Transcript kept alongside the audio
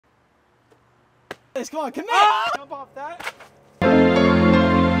this. Come on, commit. Jump off that.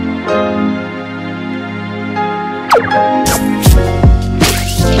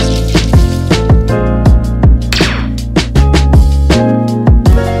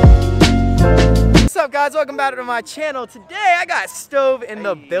 What's up, guys? Welcome back to my channel. Today I got Stove in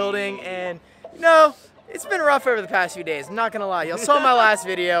the building, and you know, it's been rough over the past few days. I'm not gonna lie. Y'all saw my last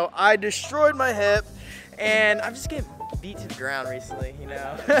video. I destroyed my hip, and I'm just getting beat to the ground recently, you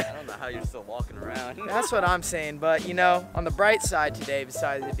know. I don't know how you're still walking around. That's what I'm saying, but you know, on the bright side today,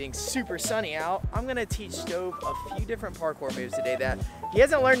 besides it being super sunny out, I'm gonna teach Stove a few different parkour moves today that he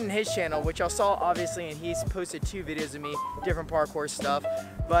hasn't learned in his channel, which y'all saw obviously, and he's posted 2 videos of me, different parkour stuff,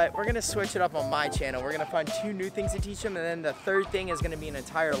 but we're gonna switch it up on my channel. We're gonna find 2 new things to teach him, and then the third thing is gonna be an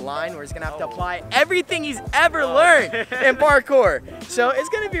entire line where he's gonna have to apply everything he's ever learned in parkour. So it's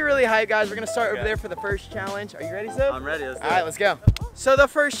gonna be really hype, guys. We're gonna start over there for the first challenge. Are you ready, Stove? I'm ready, let's do it. All right, let's go. So the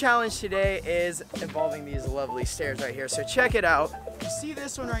first challenge today is involving these lovely stairs right here. So check it out. You see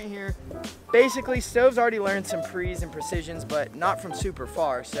this one right here? Basically, Stove's already learned some pre's and precisions, but not from super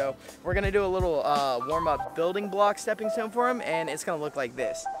far. So we're gonna do a little warm-up building block stepping stone for him, and it's gonna look like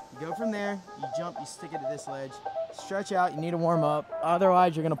this. You go from there, you jump, you stick it to this ledge, stretch out, you need to warm up,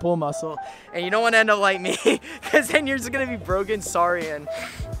 otherwise you're gonna pull muscle, and you don't wanna end up like me, because then you're just gonna be broken, sorry, and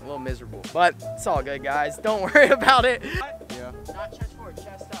a little miserable. But it's all good, guys, don't worry about it. Yeah. Not chest forward,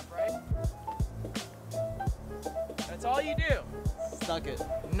 chest up, right? That's all you do. Stuck it.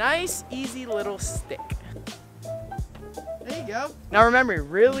 Nice, easy little stick. There you go. Now remember,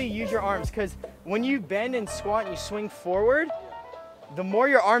 really use your arms, because when you bend and squat and you swing forward, the more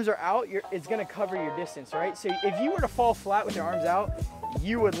your arms are out, it's gonna cover your distance, right? So if you were to fall flat with your arms out,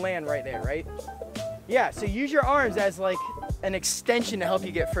 you would land right there, right? Yeah, so use your arms as like an extension to help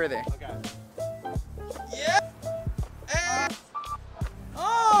you get further. Okay. Yeah.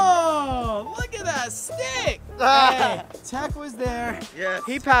 Oh, look at that stick. Hey, Tech was there. Yes.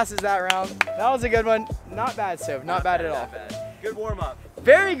 He passes that round. That was a good one. Not bad, Stove. Not bad at all. Not bad. Good warm up.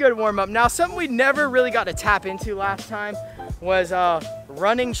 Very good warm up. Now, something we never really got to tap into last time was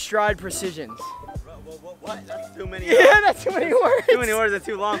running stride precisions. What? That's too many. Yeah, that's too many words. Too many words are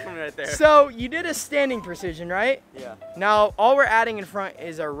too long for me right there. So you did a standing precision, right? Yeah. Now, all we're adding in front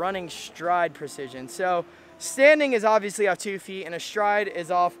is a running stride precision. So standing is obviously off 2 feet, and a stride is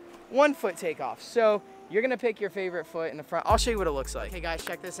off 1 foot takeoff. So you're gonna pick your favorite foot in the front. I'll show you what it looks like. Hey guys,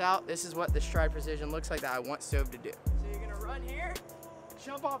 check this out. This is what the stride precision looks like that I want Stove to do. So you're gonna run here,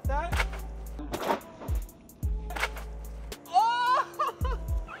 jump off that. Oh!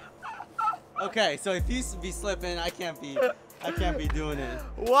 Okay, so if you be slipping, I can't be doing it.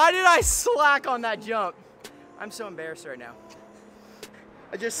 Why did I slack on that jump? I'm so embarrassed right now.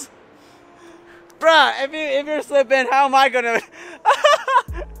 Bruh, if you're slipping, how am I gonna?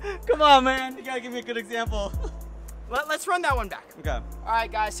 Come on, man. You gotta give me a good example. Let's run that one back. Okay. All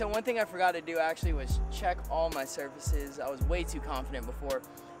right, guys, so one thing I forgot to do actually was check all my surfaces. I was way too confident before.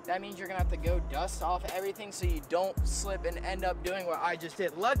 That means you're gonna have to go dust off everything so you don't slip and end up doing what I just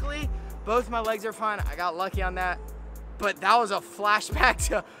did. Luckily, both my legs are fine. I got lucky on that, but that was a flashback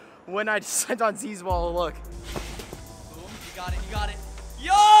to when I just sent on Z's wall. Look. Boom, you got it, you got it.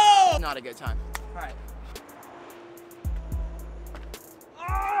 Yo! Not a good time. All right.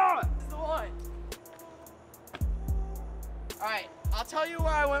 Oh, this is the one. All right, I'll tell you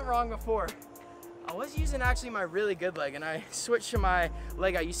where I went wrong before. I was using actually my really good leg, and I switched to my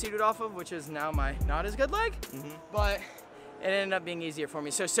leg I used to do it off of, which is now my not as good leg, but it ended up being easier for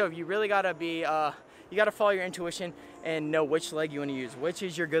me. So you really gotta be, you gotta follow your intuition and know which leg you wanna use. Which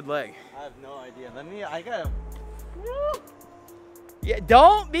is your good leg? I have no idea. I gotta. Yeah,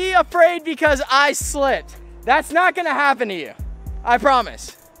 don't be afraid because I slipped. That's not gonna happen to you. I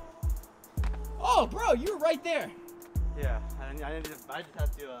promise. Oh, bro, you were right there. Yeah, I just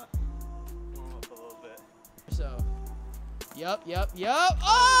have to warm up a little bit. So, yep.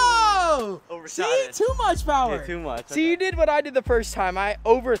 Oh! Overshot See, it. too much power. Yeah, too much. See, you did what I did the first time. I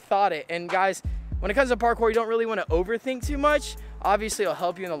overthought it. And guys, when it comes to parkour, you don't really want to overthink too much. Obviously, it'll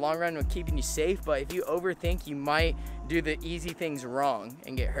help you in the long run with keeping you safe. But if you overthink, you might do the easy things wrong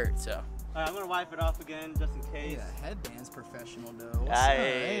and get hurt. So. All right, I'm gonna wipe it off again just in case. Yeah, the headband's professional though. What's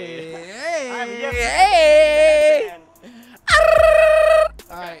Hey. up? Hey.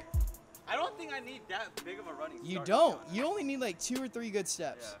 All right. I don't think I need that big of a running start. You don't. You only need like 2 or 3 good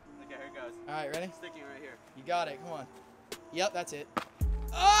steps. Yeah. Okay, here it goes. All right, ready? Sticking right here. You got it. Come on. Yep, that's it.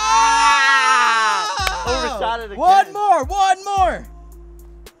 Ah! Overshot it again. One more.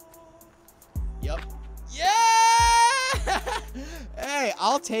 Yep. Yeah! Hey,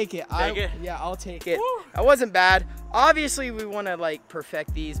 I'll take it. Take it? Yeah, I'll take it. Woo. That wasn't bad. Obviously, we want to like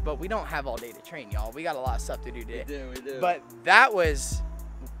perfect these, but we don't have all day to train, y'all. We got a lot of stuff to do today. We do. But that was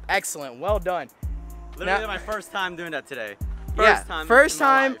excellent. Well done. Literally my first time doing that today. First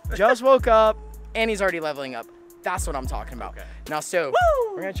time, just woke up, and he's already leveling up. That's what I'm talking about. Okay. Now, Stove,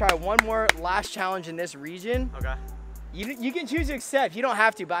 we're gonna try one more last challenge in this region. Okay. You can choose to accept. You don't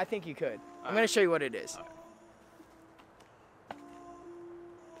have to, but I think you could. I'm gonna show you what it is.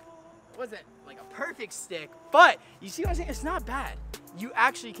 It wasn't like a perfect stick, but you see what I'm saying? It's not bad. You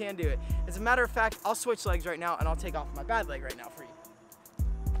actually can do it. As a matter of fact, I'll switch legs right now, and I'll take off my bad leg right now for you.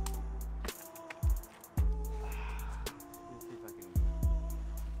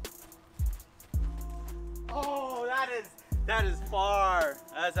 Oh, that is far.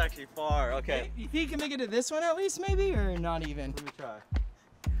 That's actually far. Okay. You think you can make it to this one at least, maybe, or not even? Let me try.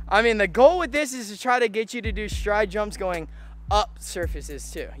 I mean, the goal with this is to try to get you to do stride jumps going up surfaces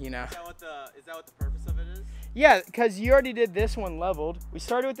too, you know? Is that what the purpose of it is? Yeah, because you already did this one leveled. We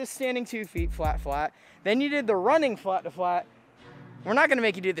started with the standing 2 feet, flat, flat. Then you did the running flat to flat. We're not gonna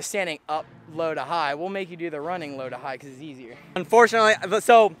make you do the standing up, low to high. We'll make you do the running low to high because it's easier. Unfortunately,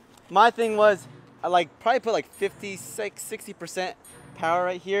 so my thing was, I like probably put like 60% power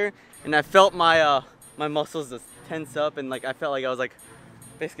right here, and I felt my my muscles just tense up, and like I felt like I was like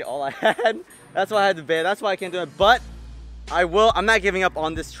basically all I had. That's why I had to bear. That's why I can't do it. But I'm not giving up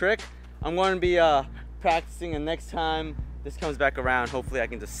on this trick. I'm going to be practicing, and next time this comes back around, hopefully I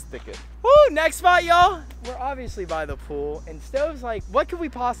can just stick it. Woo, next spot, y'all. We're obviously by the pool, and Stove's like, what could we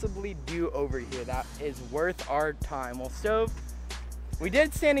possibly do over here that is worth our time? Well, Stove, we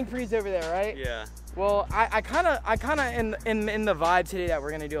did standing freeze over there, right? Yeah. Well, I kind of in the vibe today that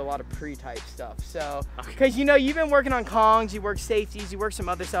we're gonna do a lot of pre-type stuff. So, because you know you've been working on Kongs, you work safeties, you work some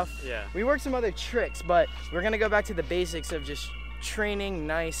other stuff. Yeah. We work some other tricks, but we're gonna go back to the basics of just training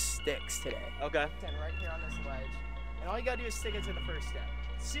nice sticks today. Okay. And right here on this ledge, and all you gotta do is stick it to the first step.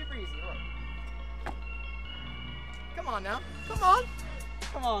 Super easy. Look. Come on now. Come on.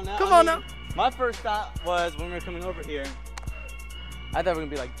 Come on now. Come on now. My first thought was when we were coming over here, I thought we were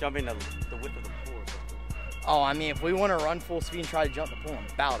gonna be like jumping the width of the pool or something. Oh, I mean, if we want to run full speed and try to jump the pool, I'm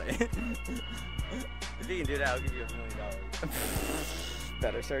about it. If you can do that, I'll give you $1 million.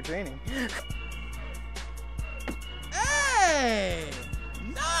 Better start training. Hey!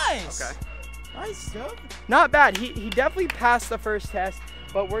 Nice! Okay. Nice stuff. Not bad. He definitely passed the first test,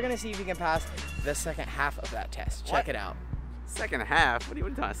 but we're gonna see if he can pass the second half of that test. Check it out. Second half? What are you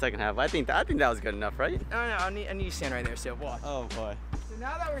talking about second half? I think that was good enough, right? No, I need you to stand right there, so watch. Oh boy. So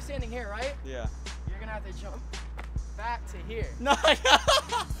now that we're standing here, right? Yeah. You're gonna have to jump back to here. No.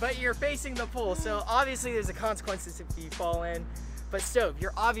 But you're facing the pool, so obviously there's a consequences if you fall in. But Stove,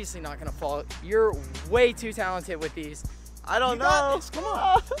 you're obviously not gonna fall. You're way too talented with these. I don't You know. got this. Come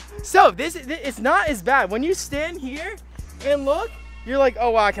on. Stove, it's not as bad. When you stand here and look, you're like, oh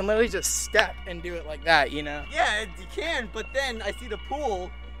wow, I can literally just step and do it like that, you know? Yeah, you can, but then I see the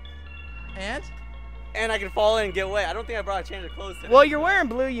pool And I can fall in and get wet. I don't think I brought a change of clothes today. well, you're wearing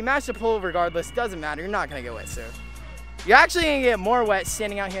blue. You match the pool regardless. Doesn't matter. You're not gonna get wet, sir. You're actually gonna get more wet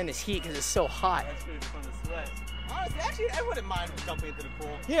standing out here in this heat because it's so hot. That's pretty fun to sweat. Honestly, actually, I wouldn't mind jumping into the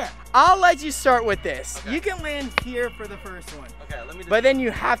pool. Here, I'll let you start with this. Okay. You can land here for the first one. Okay, let me just... But then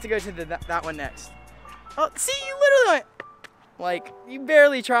you have to go to that one next. Oh, see, you literally went, like, you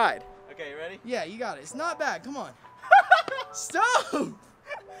barely tried. Okay, you ready? Yeah, you got it. It's not bad. Come on. Stop!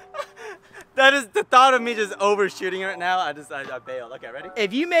 That is the thought of me just overshooting right now. I bailed. Okay, ready?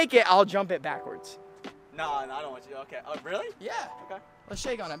 If you make it, I'll jump it backwards. No, I don't want you. Okay. Oh, really? Yeah. Okay. Let's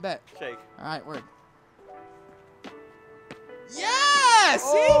shake on it, bet. Shake. All right, word. Yeah!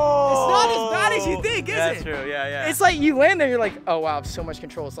 See? It's not as bad as you think, is That's it? true. Yeah, yeah. It's like you land there, you're like, oh wow, so much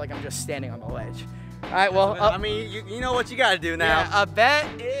control. It's like I'm just standing on the ledge. All right, well, I mean, you know what you gotta do now. yeah, a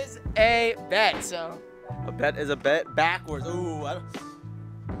bet is a bet, so. A bet is a bet backwards. Ooh,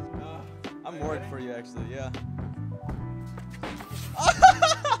 I'm worried for you actually. Yeah.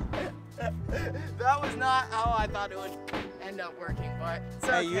 That was not how I thought it would end up working, but it's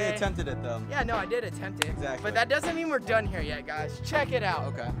okay. Hey, you attempted it though. Yeah, no, I did attempt it. Exactly. But that doesn't mean we're done here yet, guys. Check it out.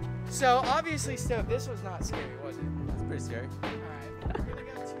 Okay. So obviously, Stove, this was not scary, was it? That's pretty scary. All right, we're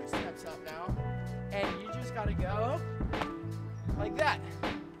gonna go 2 steps up now, and you just gotta go like that.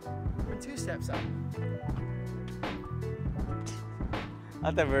 We're 2 steps up. I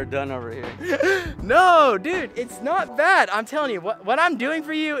thought we were done over here. No, dude, it's not bad. I'm telling you, what I'm doing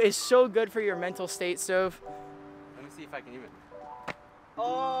for you is so good for your mental state, Stove. Let me see if I can even.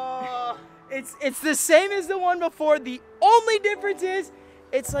 Oh. It's the same as the one before. The only difference is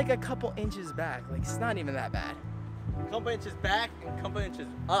it's like a couple inches back. Like, it's not even that bad. couple inches back and a couple inches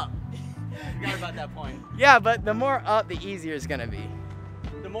up. Forgot about that point. Yeah, but the more up, the easier it's gonna be.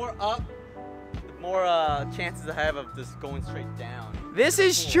 The more up, the more chances I have of just going straight down. This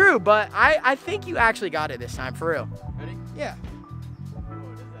is true, but I think you actually got it this time, for real. Ready? Yeah. Oh,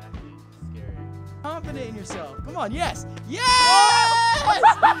 this is actually scary. Confident in yourself. Come on, yes! Yes!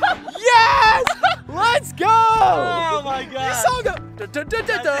 Yes! Let's go! Oh my god! You saw go. Da, da, da,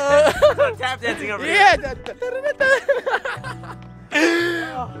 da, da. Tap dancing over here. Yeah. Da, da, da, da, da.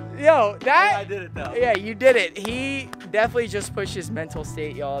 Yo, that. I did it though. Yeah, you did it. He definitely just pushed his mental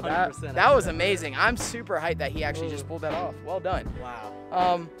state, y'all. That was amazing. I'm super hyped that he actually just pulled that off. Well done.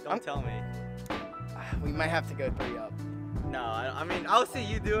 Wow. Don't tell me. We might have to go 3 up. No, I mean, I'll see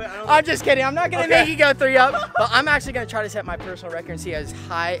you do it. I'm just kidding. I'm not going to make you go 3 up. But I'm actually going to try to set my personal record and see as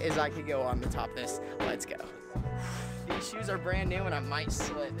high as I could go on the top of this. Let's go. These shoes are brand new and I might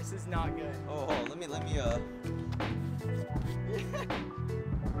slip. This is not good. Oh, let me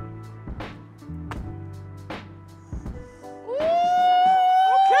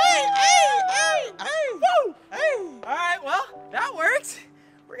Alright, well, that worked.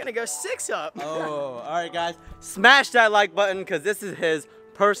 We're gonna go 6 up. Oh, alright guys. Smash that like button because this is his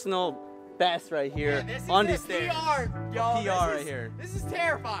personal best right here on these stairs. PR, y'all. PR right here. This is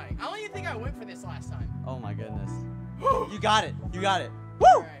terrifying. I don't even think I went for this last time. Oh my goodness. You got it. You got it. Woo!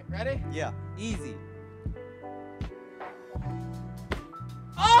 Alright, ready? Yeah, easy.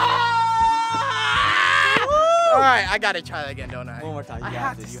 Oh! Alright, I gotta try that again, don't I? One more time. You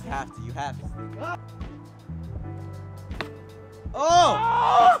have to. You have to.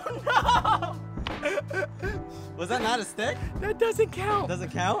 Oh no! Was that not a stick? That doesn't count.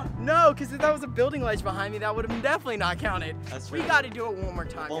 Doesn't count? No, because if that was a building ledge behind me, that would have definitely not counted. That's true. We got to do it one more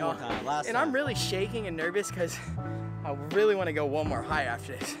time, y'all. One more time. Last time. And I'm really shaking and nervous because I really want to go one more high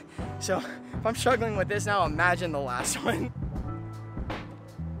after this. So if I'm struggling with this now, imagine the last one.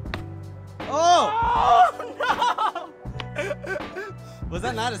 Oh! No! Was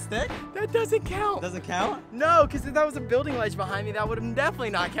that not a stick? That doesn't count. Doesn't count? No, because if that was a building ledge behind me, that would have definitely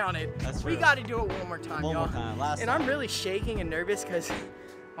not counted. That's true. We got to do it one more time, y'all. One more time. Last time. And I'm really shaking and nervous because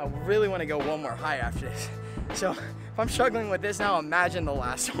I really want to go one more high after this. So if I'm struggling with this now, imagine the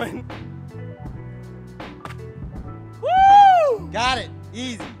last one. Woo! Got it.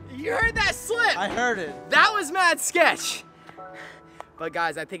 Easy. You heard that slip. I heard it. That was mad sketch. But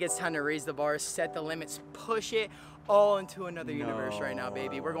guys, I think it's time to raise the bar, set the limits, push it all into another universe right now,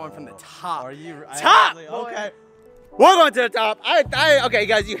 baby. We're going from the top. Are you top? Okay. We're going to the top. Okay,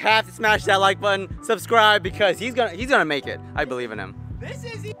 guys, you have to smash that like button, subscribe because he's gonna make it. I believe in him. This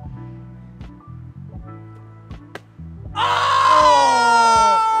is.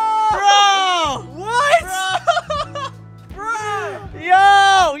 Oh! Bro! What? Bro!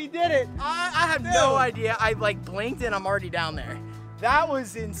 Yo, he did it. I have no idea. I like blinked and I'm already down there. That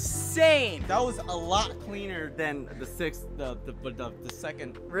was insane. That was a lot cleaner than the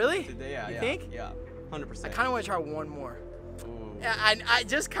second. Really? Today, you think? Yeah, 100%. I kind of want to try one more. Ooh. Yeah, I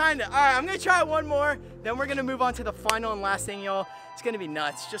just kind of. All right, I'm gonna try one more. Then we're gonna move on to the final and last thing, y'all. It's gonna be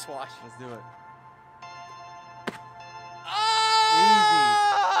nuts. Just watch. Let's do it. Oh!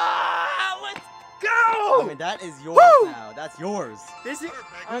 Let's go! I mean, that is yours now. That's yours. This is.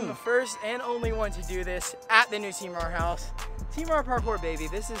 I'm the first and only one to do this at the new Team R house. Team R Parkour, baby.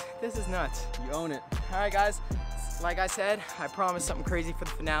 This is nuts. You own it. All right, guys. Like I said, I promised something crazy for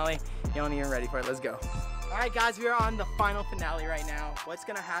the finale. Y'all ain't even ready for it. Let's go. All right, guys. We are on the final finale right now. What's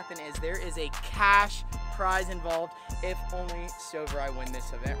gonna happen is there is a cash prize involved if only Stove or I win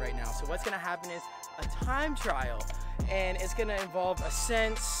this event right now. So what's gonna happen is a time trial, and it's gonna involve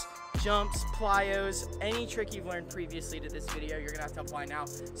ascents, jumps, plyos, any trick you've learned previously to this video, you're gonna have to apply now.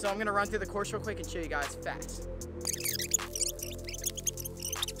 So I'm gonna run through the course real quick and show you guys fast.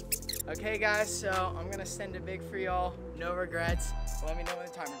 Okay guys, so I'm gonna send it big for y'all. No regrets. Let me know when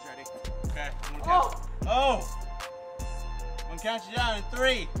the timer's ready. Okay, I'm gonna count. Oh! I'm gonna count you down in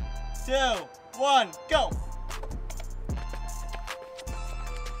 3, 2, 1, go!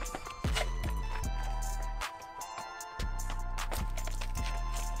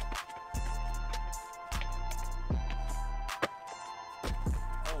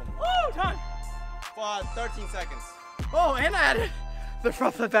 Oh, time! 13 seconds. Oh, and I added the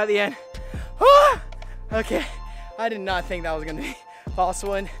front flip at the end. Ah! Okay, I did not think that was gonna be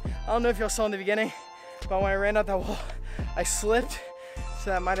possible. And I don't know if y'all saw in the beginning, but when I ran up that wall, I slipped,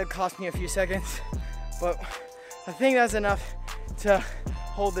 so that might have cost me a few seconds. But I think that's enough to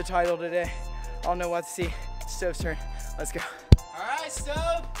hold the title today. I'll know what to see. Stove's turn. Let's go. All right,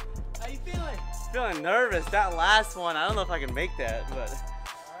 Stove, how you feeling? Feeling nervous. That last one, I don't know if I can make that, but. All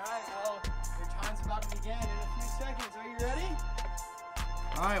right, well, your time's about to begin in a few seconds. Are you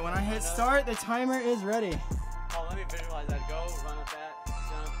All right, when I hit start, the timer is ready. Oh, let me visualize that. Go, run up that,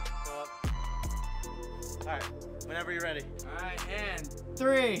 jump, go up. All right, whenever you're ready. All right, and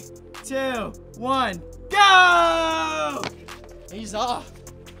 3, 2, 1, go! He's off.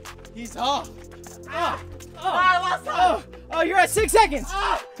 He's off. I lost time. Oh, you're at 6 seconds.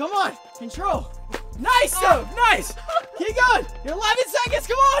 Come on, control. Nice, Stove, nice. Keep going. You're 11 seconds,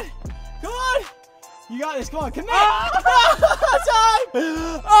 come on. Come on. You got this, come on, commit. Time. He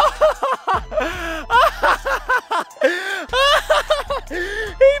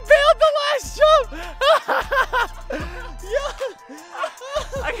failed the last jump.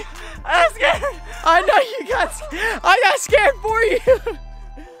 I got scared. I know you got scared. I got scared for you.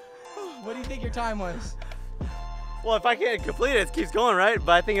 What do you think your time was? Well, if I can't complete it, it keeps going, right?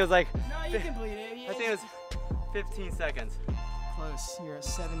 But I think it was like, No, you complete it. I think it was 15 seconds. Close. You're at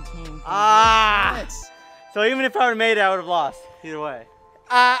 17. So even if I would have made it, I would have lost. Either way.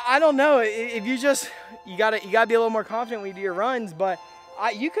 I don't know. If you gotta be a little more confident when you do your runs, but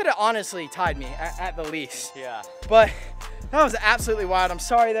you could have honestly tied me at the least. Yeah. But that was absolutely wild. I'm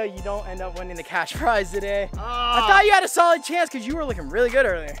sorry though, you don't end up winning the cash prize today. I thought you had a solid chance because you were looking really good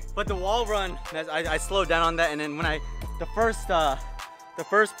earlier. But the wall run, I slowed down on that, and then when the first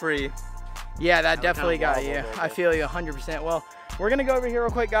pre. Yeah, that definitely got you. I feel you 100%. Well, we're gonna go over here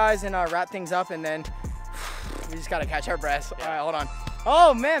real quick, guys, and wrap things up, and then we just gotta catch our breath. Yeah. All right, hold on.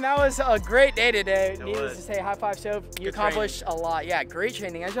 Oh man, that was a great day today. It Needless was. to say, high five, Stove. You Good accomplished a lot. Yeah, great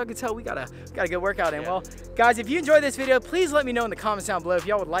training. As y'all can tell, we got a good workout in. Yeah. Well, guys, if you enjoyed this video, please let me know in the comments down below if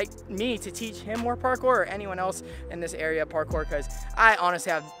y'all would like me to teach him more parkour or anyone else in this area parkour, because I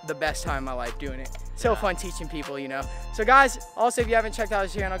honestly have the best time in my life doing it. So fun teaching people, you know. So guys, also if you haven't checked out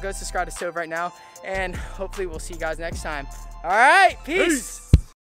his channel, go subscribe to Stove right now, and hopefully we'll see you guys next time. All right, peace.